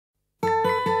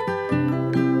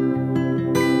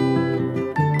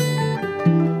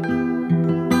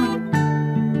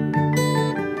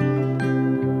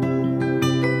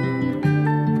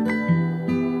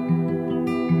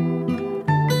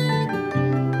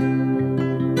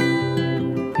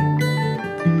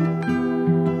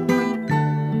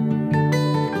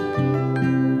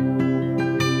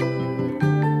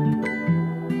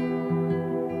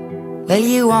Well,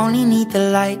 you only need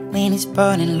the light when it's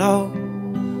burning low.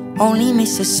 Only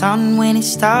miss the sun when it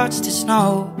starts to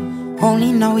snow.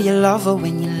 Only know you love her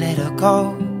when you let her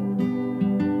go.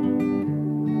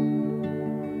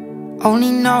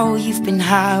 Only know you've been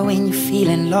high when you're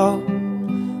feeling low.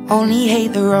 Only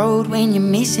hate the road when you're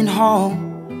missing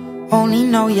home. Only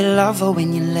know you love her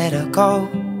when you let her go.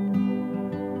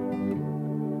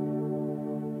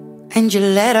 And you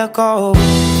let her go.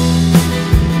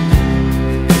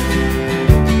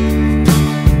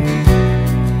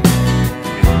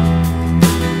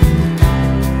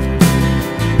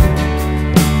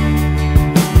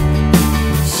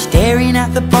 Staring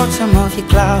at the bottom of your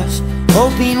glass,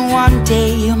 hoping one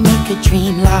day you'll make a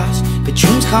dream last. But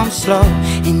dreams come slow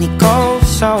and they go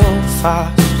so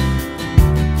fast.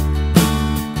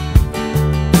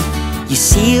 You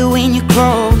see it when you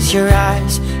close your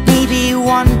eyes. Maybe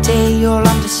one day you'll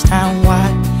understand why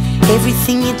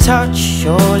everything you touch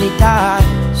surely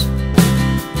dies.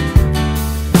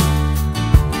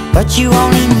 But you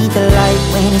only need the light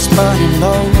when it's burning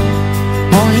low.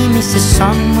 Only miss the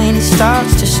sun when it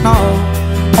starts to snow.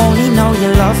 Only know you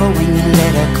love her when you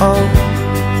let her go.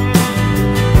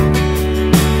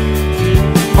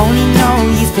 Only know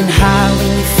you've been high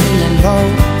when you're feeling low.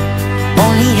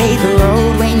 Only hate the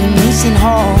road when you're missing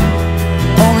home.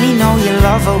 Only know you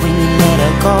love her when you let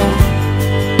her go.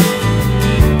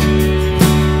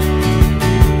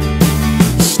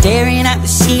 Staring at the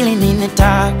ceiling in the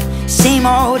dark, same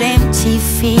old empty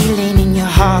feeling in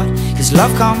your heart. Cause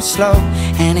love comes slow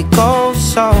and it goes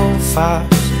so fast.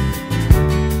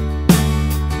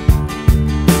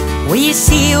 Well, you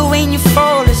see it when you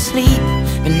fall asleep,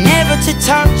 but never to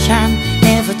touch and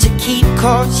never to keep.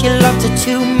 Cause you loved her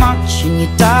too much and you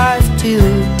dive too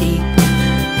deep.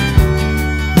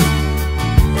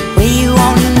 Well, you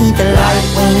only need the light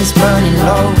when it's burning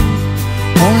low.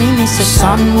 Only miss the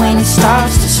sun when it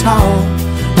starts to snow.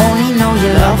 Only know you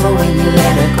love her when you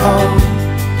let her go.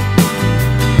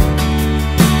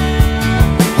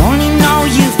 Only know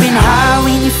you've been high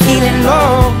when you're feeling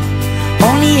low.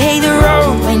 Only hate the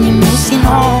road when you're missing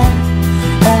home.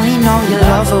 Only know you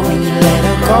love her when you let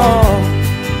her go.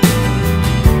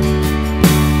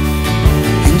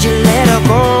 And you let her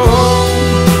go.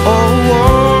 Oh, oh,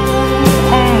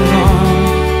 oh, oh.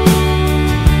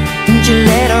 And you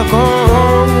let her go.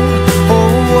 Oh,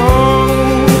 oh,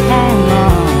 oh,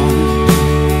 oh.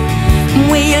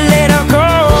 Will you let her go?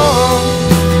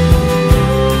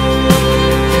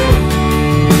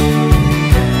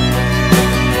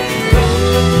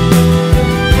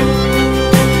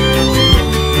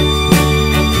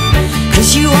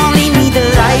 You only need the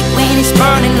light when it's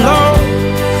burning low.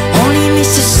 Only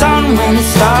miss the sun when it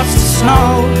starts to snow.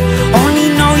 Only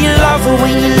know you love her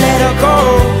when you let her go.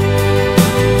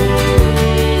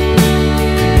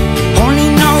 Only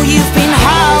know you've been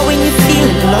high when you're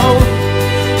feeling low.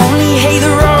 Only hate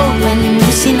the road when you're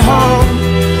missing home.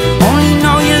 Only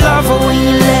know you love her when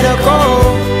you let her go.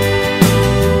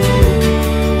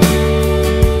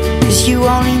 Cause you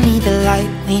only need the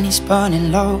light when it's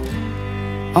burning low.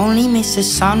 Only miss the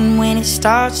sun when it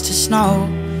starts to snow.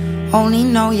 Only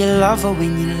know you love her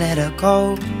when you let her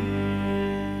go.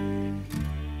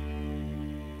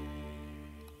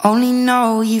 Only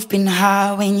know you've been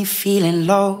high when you're feeling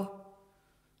low.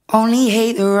 Only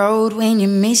hate the road when you're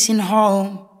missing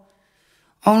home.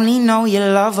 Only know you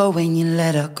love her when you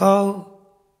let her go.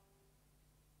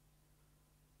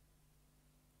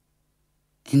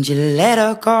 And you let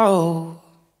her go.